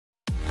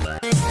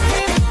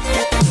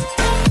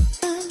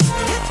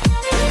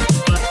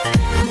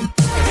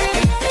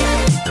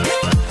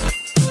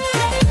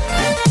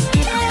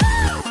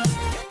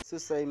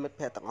មិត្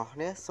តភ័ក្តិទាំងអស់គ្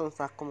នាសូម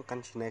ស្វាគមន៍កា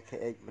ន់ Channel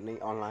KH បណ្ឌិត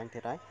online ទៀ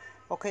តហើយ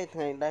អូខេថ្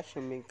ងៃនេះខ្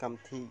ញុំមានកម្ម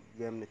វិធី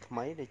game ថ្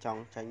មីដែលច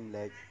ង់ចាញ់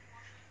លេខ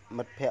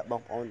មិត្តភ័ក្តិប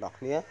ងប្អូនទាំង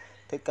គ្នា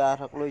ធ្វើការ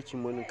រកលុយជា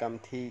មួយនឹងកម្ម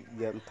វិធី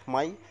game ថ្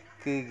មី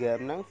គឺ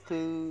game ហ្នឹង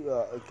គឺ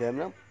game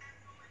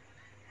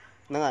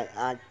ហ្នឹងហើយ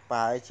អាចប្រ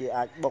ហែលជា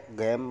អាចបុក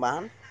game បា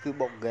នគឺ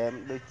បុក game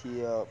ដូចជា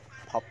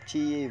PUBG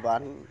អីបា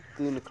ន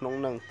គឺនៅក្នុង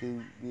ហ្នឹងគឺ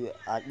វា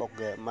អាចបុក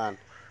game បាន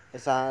ដោ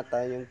យសារ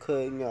តែយើងឃើ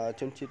ញ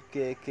ជនជាតិ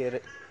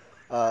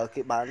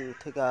គេបាន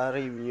ធ្វើការ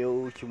review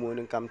ជាមួយ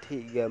នឹងកម្មវិធី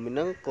game ហ្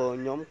នឹងក៏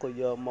ខ្ញុំក៏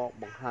យកមក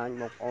បង្ហាញ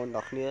បងប្អូន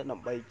ទាំងគ្នាដើ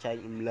ម្បីចែក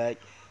រំលែក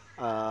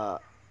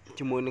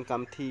ជាមួយនឹងក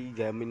ម្មវិធី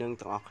game ហ្នឹង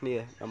ទាំងអស់គ្នា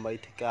ដើម្បី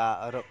ធ្វើការ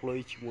រកលុយ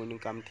ជាមួយនឹង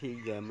កម្មវិធី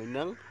game ហ្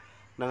នឹង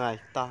ហើយ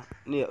តោះ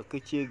នេះគឺ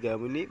ជា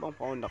game នេះបង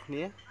ប្អូនទាំងគ្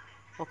នា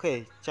អូខេអ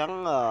ញ្ចឹង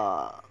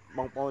ប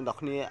ងប្អូនទាំង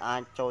គ្នាអា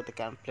ចចូលទៅ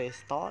កាន់ Play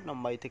Store ដើ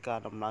ម្បីធ្វើការ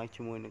ដំណើរ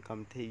ជាមួយនឹងកម្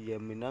មវិធី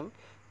game ហ្នឹង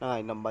ហើ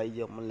យដើម្បីយ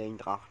កមកលេង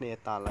ទាំងអស់គ្នា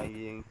តើឥឡូវ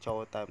យើងចូល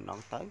តែម្ដ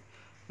ងទៅ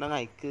ហ្នឹង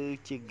ហើយគឺ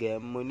ជា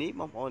game មួយនេះ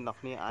បងប្អូនទាំង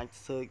គ្នាអាច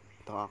search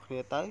ទាំងអស់គ្នា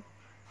ទៅ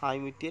ហើយ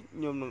មួយទៀត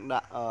ខ្ញុំនឹងដា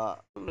ក់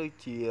ដូច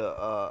ជា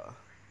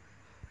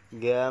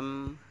game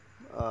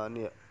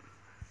នេះ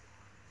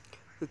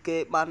គឺគេ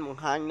បានប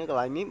ង្ហាញនៅកន្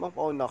លែងនេះបង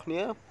ប្អូនទាំងគ្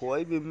នាព្រោះ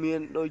វាមាន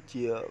ដូច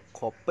ជា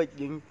គ្រាប់ពេជ្រ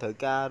យើងត្រូវ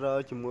ការរើ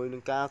ជាមួយនឹ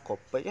ងការគ្រា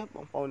ប់ពេជ្រប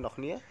ងប្អូនទាំង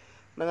គ្នា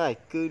ហ្នឹងហើយ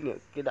គឺ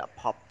គេដាក់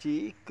PUBG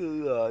គឺ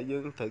យើ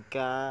ងត្រូវ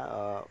ការ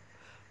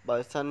បើ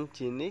សិន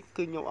ជានេះ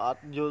គឺខ្ញុំអ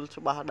ត់យល់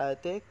ច្បាស់ដែរ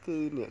ទេគឺ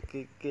នេះ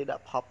គេដា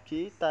ក់ PUBG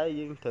តែ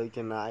យើងត្រូវ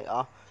ចំណាយអ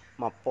ស់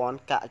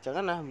 1000 កាក់អញ្ចឹង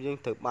ណាយើង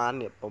ត្រូវបាន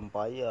នេះ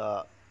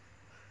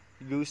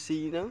8 UC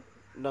ហ្នឹង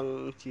នឹង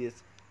ជា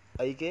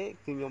អីគេ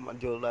គឺខ្ញុំអ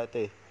ត់យល់ដែរ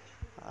ទេ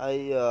ហើយ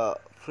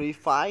Free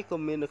Fire ក៏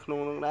មាននៅក្នុង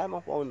ហ្នឹងដែរប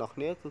ងប្អូនទាំង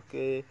គ្នាគឺ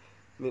គេ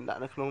មានដា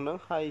ក់នៅក្នុងហ្នឹង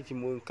ហើយជា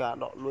មួយនឹងការ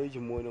ដកលុយ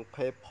ជាមួយនឹង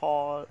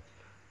PayPal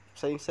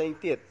ផ្សេង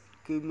ទៀត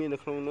គឺមាននៅ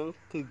ក្នុងហ្នឹង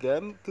គឺ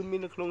game គឺមា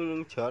ននៅក្នុងហ្នឹ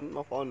ងច្រើនប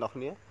ងប្អូនទាំង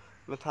គ្នា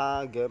មិនថា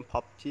game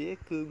PUBG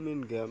គឺមាន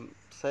game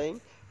ផ្សេង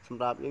ស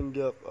ម្រាប់យើង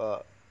យក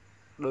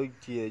ដូច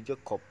ជាយក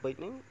គ្រាប់ពេជ្រ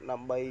ហ្នឹងដើ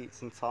ម្បី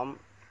សន្សំ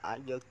អាច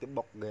យកទៅ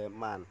បុក game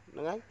បានហ្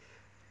នឹងហើយ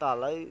តើឥ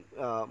ឡូវ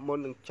មុន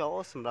នឹងចូល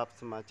សម្រាប់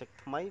សមាជិក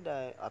ថ្មីដែ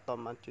លអត់ទា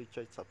ន់បានជួយ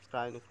ចុច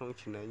Subscribe នៅក្នុង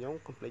Channel ខ្ញុំ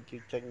កុំភ្លេចជួ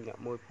យចុចញា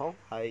ក់មួយផង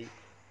ហើយ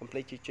កុំភ្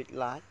លេចជួយចុច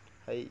Like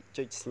ហើយ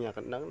ចុចសញ្ញាក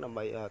ណ្ដឹងដើម្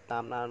បីតា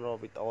មដានរាល់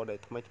វីដេអូដែល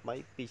ថ្មី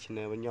ពី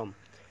Channel របស់ខ្ញុំ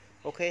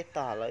អូខេ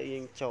តើឥឡូវយើ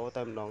ងចូល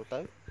តែម្ដងទៅ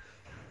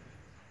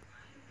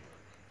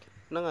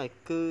ហ្នឹងហើយ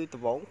គឺ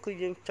ដំបូងគឺ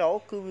យើងចូល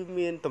គឺវា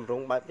មានតម្រ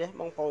ង់បែបនេះ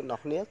បងប្អូនទាំ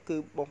ងគ្នាគឺ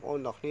បងប្អូន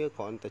ទាំងគ្នា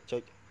គ្រាន់តែចុ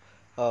ច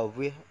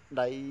វាស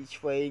ដៃ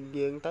ឆ្វេង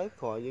យើងទៅ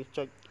គ្រាន់យើង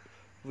ចុច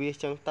វា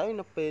ចឹងទៅ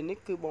នៅពេលនេះ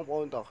គឺបងប្អូ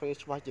នទាំងគ្នា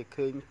ច្បាស់ជា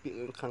ឃើញពាក្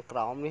យខាងក្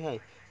រោមនេះហើយ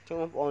អញ្ចឹង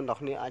បងប្អូនទាំង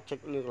គ្នាអាចចុច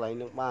នៅកន្លែង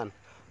នេះបាន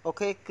អូ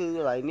ខេគឺក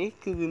ន្លែងនេះ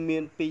គឺវាមា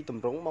ន2ត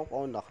ម្រង់បងប្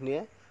អូនទាំងគ្នា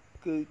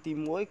គឺទី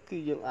1គឺ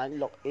យើងអាច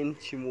log in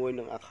ជាមួយ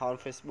នឹង account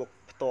Facebook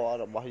ផ្ទាល់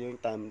របស់យើង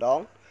តែម្ដង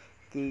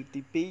គឺ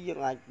ទី2យើង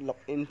អាច log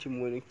in ជា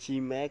មួយនឹង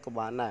Gmail ក៏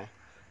បានដែរ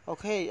អូ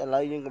ខេឥឡូ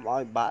វយើងកុំឲ្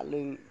យបាក់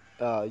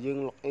យើង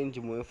log in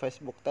ជាមួយ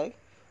Facebook ទៅ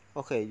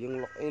អូខេយើង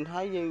log in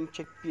ហើយយើង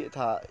ចុចពាក្យ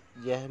ថា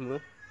yes មើ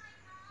ល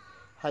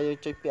ហើយយើង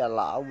ចុចពាក្យ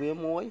allow វា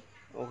មួយ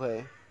អូខេឥ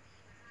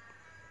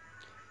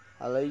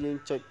ឡូវយើង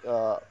ចុច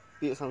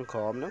ពាក្យខាងក្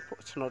រោមហ្នឹង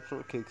ឆ្នោត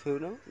ខៀវ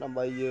ហ្នឹងដើម្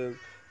បីយើង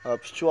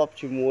ភ្ជាប់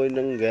ជាមួយ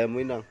នឹង game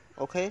មួយហ្នឹង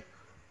អូខេឥ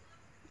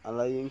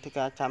ឡូវយើងធ្វើ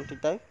ការចាំតិច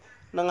ទៅ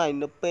ហ្នឹងហើយ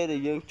នៅពេលដែ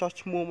លយើងចុះ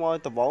ឈ្មោះមក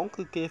ដំបូង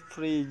គឺគេ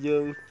free យើ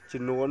ង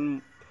ចំនួន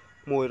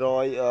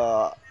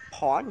100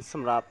 point ស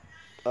ម្រាប់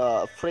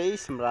free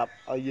សម្រាប់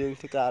ឲ្យយើង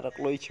ធ្វើការរក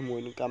លុយជាមួយ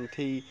នឹងកម្មវិ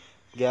ធី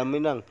game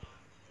ហ្នឹង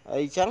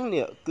អីចឹង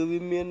នេះគឺវា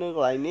មាននៅក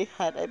ន្លែងនេះ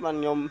ហេតុអីបាន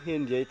ខ្ញុំហ៊ា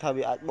ននិយាយថា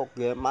វាអាចបុក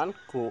game បាន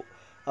ព្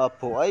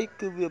រោះអី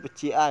គឺវាបញ្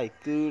ជាក់ហើយ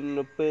គឺ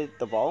នៅពេល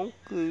ដំបូង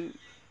គឺ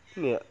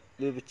នេះ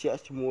វាបញ្ជាក់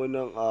ជាមួយ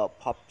នឹង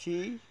PUBG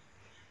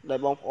ដែល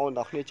បងប្អូន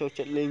ទាំងគ្នាចូល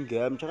ចិត្តលេង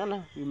game អញ្ចឹងណា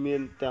វាមា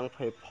នទាំង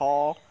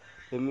PayPal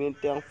វាមាន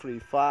ទាំង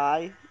Free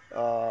Fire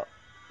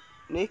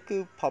នេះគឺ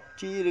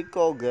PUBG ឬ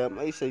ក៏ game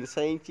អីផ្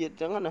សេងទៀតអ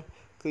ញ្ចឹងណាគឺ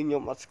ខ្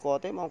ញុំអត់ស្គាល់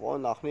ទេបងប្អូន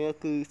ទាំងគ្នា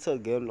គឺ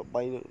search game ល្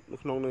បីនៅ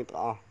ក្នុងនឹងទាំ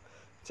ងអស់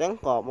អញ្ចឹង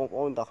ក៏បងប្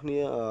អូនទាំងគ្នា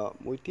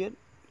មួយទៀត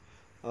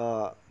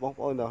បង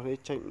ប្អូនទាំងគ្នា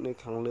ចុចនៅ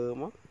ខាងលើ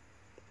មក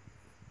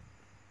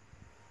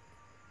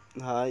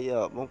ហើយ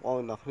បងប្អូ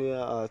នទាំងគ្នា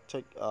ចុ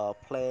ច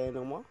play ហ្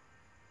នឹងមក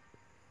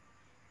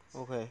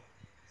អូខេឥ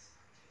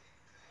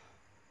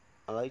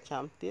ឡូវ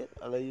ចាំទៀត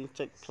ឥឡូវយើង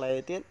ចុច play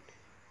ទៀត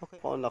អូខេប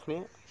ងប្អូនទាំងគ្នា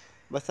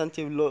បើសិន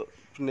ជាលក់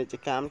ពាណិជ្ជ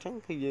កម្មអញ្ចឹង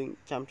គឺយើង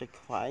ចាំចុច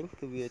ខ្វែង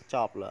គឺវាច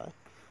ប់ឡើយ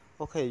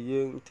អូខេ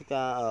យើងធ្វើ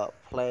ការ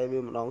play វា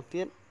ម្ដង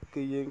ទៀត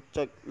គឺយើង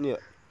ចុចនេះ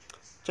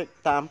ចុច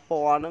តាមព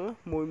ណ៌ហ្នឹង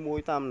មួយ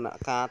តាមដំណា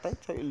ក់កាលទៅ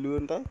ចុចលឿ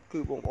នទៅគឺ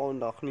បងប្អូន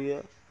ទាំងគ្នា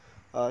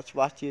ច្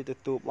បាស់ជាទ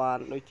ទួលបាន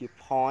ដូចជា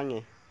point ឯ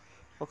ង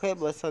អូខេ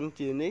បើសិន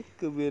ជានេះ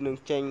គឺវានឹង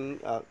ចេញ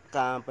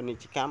ការពាណិ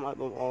ជ្ជកម្មឲ្យ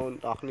បងប្អូន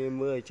ទាំងគ្នា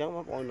មើលអញ្ចឹងប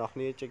ងប្អូនទាំងគ្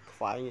នាចុចខ្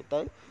វែងទៅ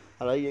ឥ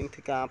ឡូវយើងធ្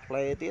វើការ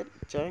play ទៀត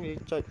អញ្ចឹងយើង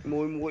ចុច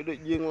មួយដូច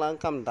យើងឡើង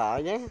កម្មវិធី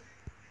អញ្ចឹង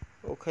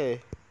អូខេ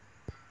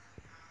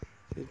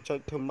យើងចុច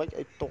ធ្វើម៉េច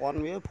ឲ្យតន់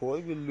វាព្រោះ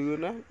វាលឿន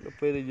ណាដល់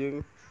ពេលដែលយើង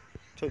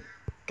ចុច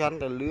កាន់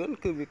តែលឿន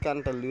គឺវាកា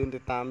ន់តែលឿនទៅ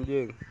តាម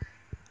យើង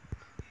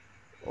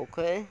អូ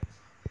ខេ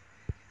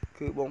គឺ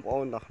គឺបងប្អូ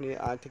នអ្នកគ្នា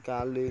អាចធ្វើកា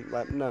រលេង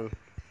បែបហ្នឹង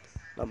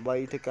ដើម្បី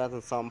ធ្វើការស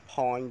ន្សំ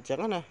point អញ្ចឹង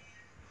ណា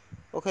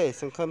អូខេ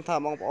សង្ឃឹមថា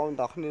បងប្អូន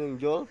អ្នកគ្នានឹង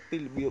យល់ពី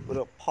របៀបរ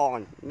ក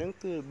point ហ្នឹង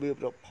គឺរបៀប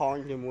រក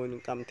point ជាមួយនឹ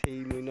ងកម្មវិធី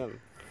មួយហ្នឹ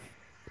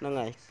ង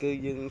ហើយគឺ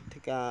យើងធ្វើ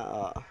ការ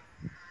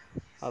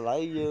ឥឡូ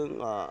វយើង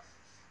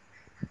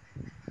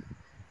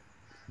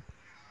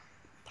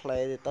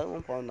play ទៅប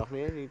ងប្អូនអ្នកគ្នា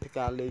យើងធ្វើ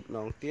ការលេងម្ដ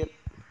ងទៀត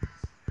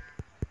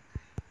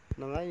ហ្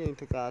នឹងហើយយើង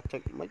ធ្វើការចុ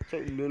ចមិនចុ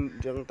ចលឿនអ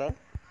ញ្ចឹងទៅ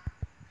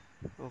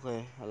អូខេឥ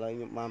ឡូវខ្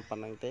ញុំបានប៉ុ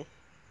ណ្ណឹងទេ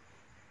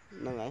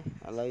ហ្នឹងហើយ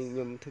ឥឡូវខ្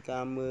ញុំធ្វើកា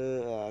រមើល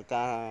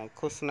ការ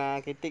ឃោសនា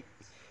គេតិច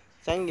អ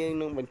ញ្ចឹងយើង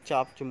នឹងបញ្ច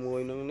ប់ជាមួយ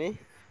នឹងនេះ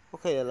អូ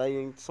ខេឥឡូវ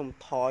យើងសុំ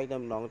ថយតែ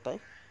ម្ដងទៅ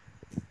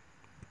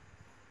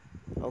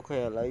អូខេ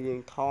ឥឡូវយើង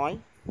ថយ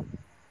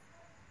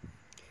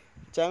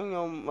អញ្ចឹងខ្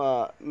ញុំ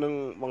នឹង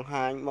បង្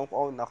ហាញបងប្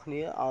អូនអ្នកគ្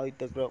នាឲ្យ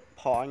ទៅរក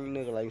point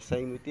នៅកន្លែងផ្សេ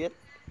ងមួយទៀត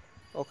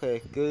អូខេ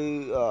គឺ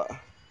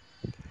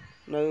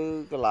នៅ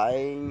កន្លែ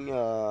ង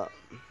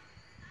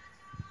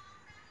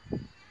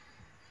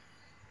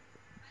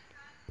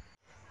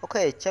អូ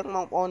ខេអញ្ចឹងប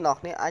ងប្អូនអ្នក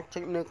គ្នាអាចចុ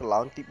ចនៅកន្លែ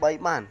ងទី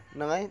3បានហ្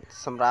នឹងហើយ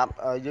សម្រាប់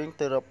យើង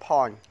ទៅរក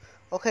point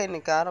អូខេใน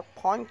ការរក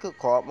point គឺ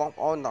គ្រាន់បង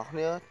ប្អូនអ្នកគ្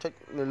នាចុច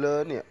នៅលើ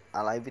នេះ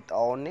អាឡៃវីដេ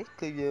អូនេះ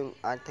គឺយើង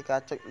អាចធ្វើការ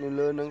ចុចនៅ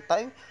លើនឹងទៅ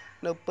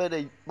នៅពេល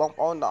ដែលបង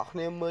ប្អូនអ្នកគ្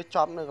នាមើលច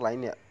ប់នៅកន្លែង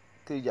នេះ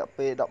គឺរយៈ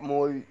ពេល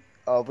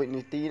11វិ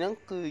នាទីហ្នឹង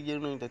គឺយើង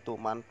នឹងទទួល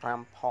បាន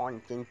5 point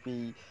ចេញពី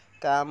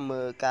ការ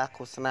មើលការ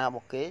ឃោសនារប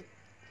ស់គេ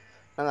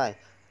ហ្នឹងហើយ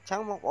អញ្ចឹ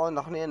ងបងប្អូន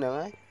អ្នកគ្នាហ្នឹង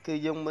ហើយគឺ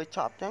យើងមើលច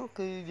ប់អញ្ចឹង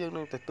គឺយើង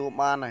នឹងទទួល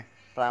បានហើយ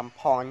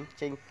5 point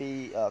ចេញពី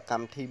ក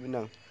ម្មវិធីមួយហ្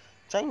នឹង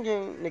អញ្ចឹងយើ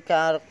ងនៃ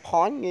ការរក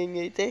point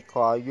ងាយទេគ្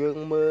រាន់យើង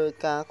មើល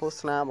ការឃោស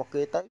នារបស់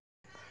គេទៅ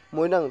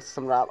មួយហ្នឹងស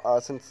ម្រាប់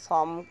សន្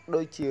សំ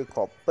ដូចជាក្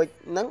របពេជ្រ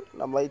ហ្នឹង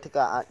ដើម្បីធ្វើ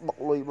ការអាចបុក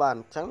លុយបាន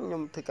អញ្ចឹងខ្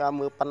ញុំធ្វើការ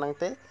មើលប៉ុណ្ណឹង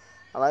ទេឥ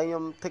ឡូវខ្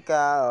ញុំធ្វើ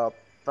ការ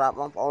ប្រាប់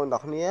បងប្អូនអ្ន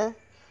កគ្នា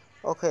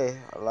អូខេឥ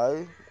ឡូវ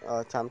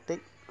ចាំតិច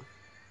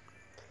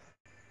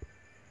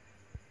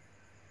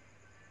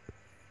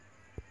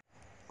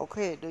អូ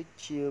ខេដូច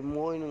ជា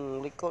មួយនឹង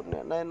លេខកូដអ្ន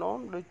កណែនាំ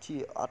ដូចជា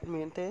អត់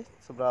មានទេ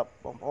សម្រាប់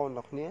បងប្អូន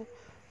អ្នកគ្នា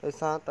ដោយ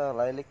សារតែកន្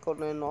លែងលេខកូដ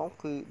ណែនាំ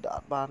គឺដា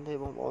ក់បានទេ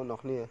បងប្អូនអ្ន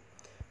កគ្នា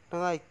ហ្នឹ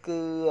ងហើយគឺ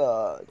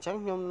អញ្ចឹង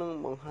ខ្ញុំនឹង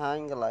បង្ហាញ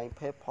កន្លែង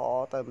PayPal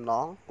តែម្ដ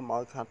ងកុំឲ្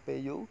យខាត់ពេល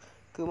យូរ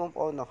គឺបង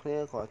ប្អូនអ្នកគ្នា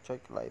គ្រាន់ចុច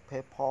កន្លែង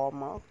PayPal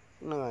មក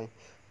ហ្នឹងហើយ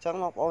អញ្ចឹង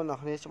បងប្អូនអ្នក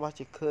គ្នាច្បាស់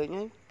ជាឃើញ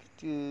ហើយ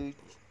គឺ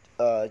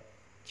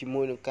ជា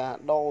មួយនឹងការ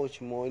ដូរ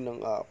ជាមួយនឹង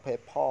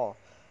PayPal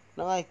ហ្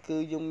នឹងហើយគឺ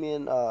យើងមាន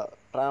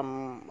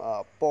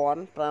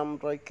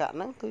5500 កាក់ហ្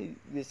នឹងគឺ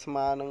វាស្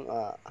មើនឹង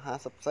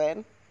50 សេន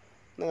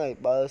ហ្នឹងហើយ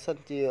បើសិន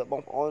ជាប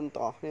ងប្អូន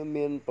ទាំងអស់គ្នា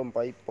មាន8000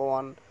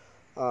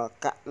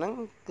កាក់ហ្នឹង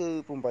គឺ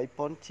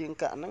8000ជាង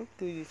កាក់ហ្នឹង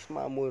គឺស្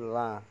មើ$1អ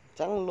ញ្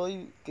ចឹងលុយ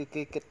គឺ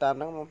គេគិតតាម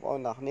ហ្នឹងបងប្អូន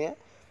ទាំងអស់គ្នា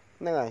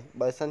ហ្នឹងហើយ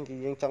បើសិនជា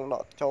យើងចង់ដ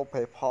កចូល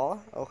PayPal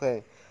អូខេឥ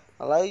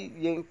ឡូវ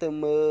យើងទៅ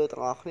មើលទាំ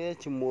ងអស់គ្នា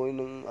ជាមួយ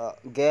នឹង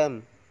game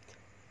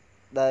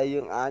ដែល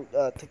យើងអាច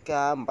ធ្វើ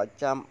ការមិនបាច់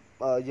ចាំ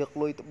យក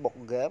លុយទៅបុក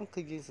game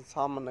គឺយើងសន្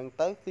សំអាហ្នឹង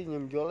ទៅគឺខ្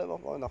ញុំយល់ហើយបង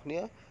ប្អូនទាំងអស់គ្នា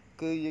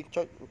គឺយើង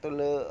ចុចទៅ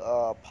លើ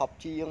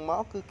PUBG យើងម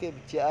កគឺគេប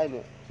ញ្ជាក់ឲ្យ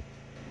នេះ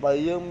បើ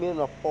យើងមាន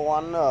1000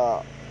 point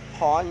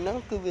ហ្នឹង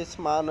គឺវា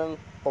ស្មើនឹង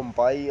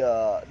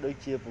8ដូច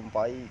ជា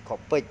8គ្រា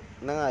ប់ពេជ្រ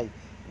ហ្នឹងហើយ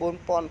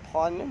4000 point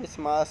ហ្នឹងវា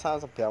ស្មើ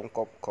35គ្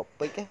រាប់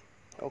ពេជ្រ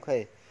អូខេ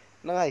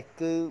ហ្នឹងហើយ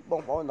គឺប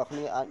ងប្អូនអ្នកគ្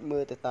នាអាចមើ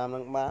លទៅតាមនឹ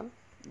ងបាន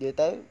និយាយ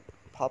ទៅ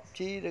PUBG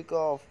ឬ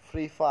ក៏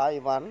Free Fire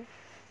វ៉ាន់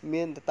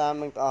មានទៅតាម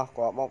នឹងទាំងអស់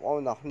គ្រាន់បងប្អូន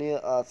អ្នកគ្នា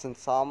សន្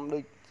សំដូ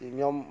ចខ្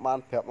ញុំបាន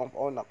ប្រាប់បងប្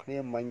អូនអ្នកគ្នា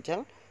មិញអញ្ចឹង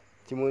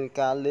ជាមួយនឹង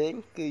ការលេង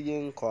គឺយើ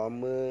ងគ្រាន់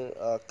មើល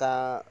កា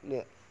រ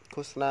នេះ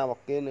ឃោសនារប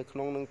ស់គេនៅក្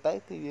នុងនឹងទៅ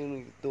គឺយើងនឹ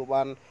ងទទួល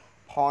បាន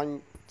point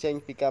ចេញ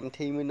ពីកម្មវិ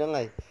ធីមួយហ្នឹង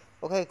ហើយ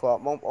អូខេគ្រាន់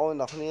បងប្អូន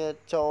អ្នកគ្នា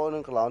ចូលនឹ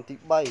ងកន្លងទី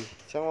3អញ្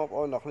ចឹងបងប្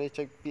អូនអ្នកគ្នា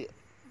ចុចពាក្យ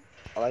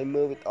ឥឡូវ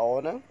មើលវីដេអូ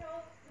ហ្នឹង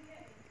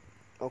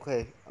អូខេ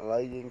ឥឡូ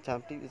វយើងចាំ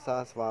តិចវាសារ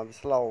ស្វាវា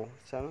slow អ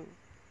ញ្ចឹង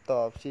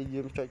តើព្យា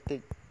យាមចុចតិ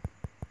ច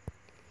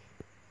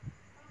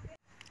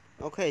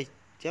អូខេអ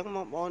ញ្ចឹងប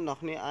ងប្អូនអ្នក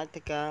គ្នាអាចធ្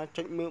វើការ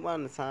ចុចមើលបាន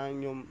ដោយសារ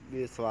ខ្ញុំ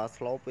វាស្វា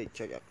slow ពេក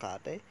ចុចអត់កើត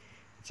ទេអ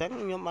ញ្ចឹង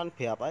ខ្ញុំបាន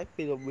ប្រាប់ហើយ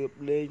ពីរបៀប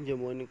លេងជា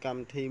មួយនឹងកម្ម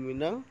វិធីមួយ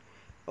ហ្នឹង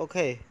អូ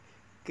ខេ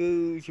គឺ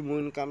ជាមួយ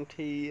នឹងកម្មវិ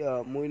ធី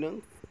មួយហ្នឹង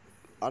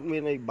អត់មា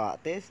នអីបាក់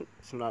ទេ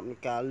សម្រាប់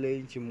ការលេង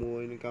ជាមួយ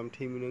នឹងកម្មវិ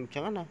ធីមួយហ្នឹងអញ្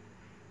ចឹងណា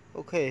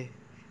អូខេ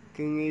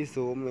គឺងាយស្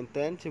រួលមែន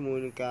តើជាមួយ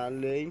នឹងការ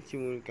លេងជា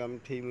មួយនឹងកម្ម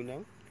វិធីមួយហ្នឹ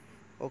ង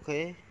អូ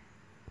ខេ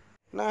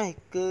ណែ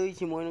គឺ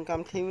ជាមួយនឹងកម្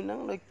មវិធីហ្នឹង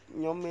ដូច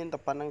ខ្ញុំមានតែ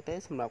ប៉ុណ្្នឹងទេ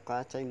សម្រាប់កា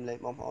រចែកម្លែក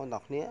បងប្អូន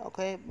ទាំងគ្នាអូ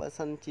ខេបើ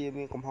សិនជា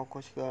មានកំហុសខុ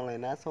សឆ្គងឡើយ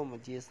ណាសូមអ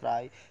ធិស្ឋា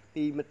ន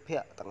ពីមិត្តភ័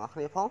ក្តិទាំងអស់គ្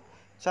នាផងអ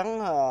ញ្ចឹង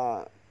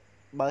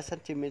បើសិន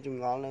ជាមានច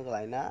ម្ងល់នៅកន្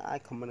លែងណាអាច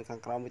comment នៅខា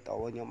ងក្រោមវីដេអូ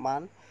ខ្ញុំបា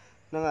ន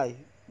ហ្នឹងហើយ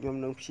ខ្ញុំ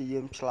នឹងព្យាយា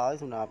មឆ្លើយ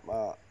សម្រាប់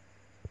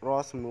រា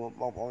ល់សំណួរ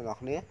បងប្អូនទាំង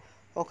គ្នា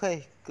អូខេ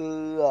គឺ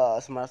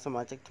សម្រាប់ស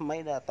មាជិកថ្មី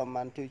ដែលអត់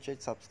បានជួយចុច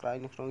Subscribe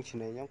នៅក្នុង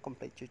Channel ខ្ញុំកុំ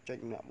ភ្លេចជួយចុច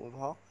ម្នាក់មួយ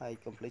ផងហើយ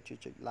កុំភ្លេចជួយ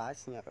ចុច Like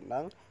សញ្ញាកណ្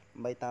ដឹងដើ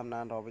ម្បីតាម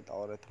ដានរាល់វីដេ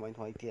អូដែលថ្មីៗ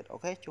ទៀតអូ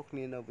ខេជួបគ្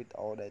នានៅវីដេ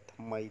អូដែល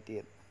ថ្មីទៀ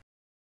ត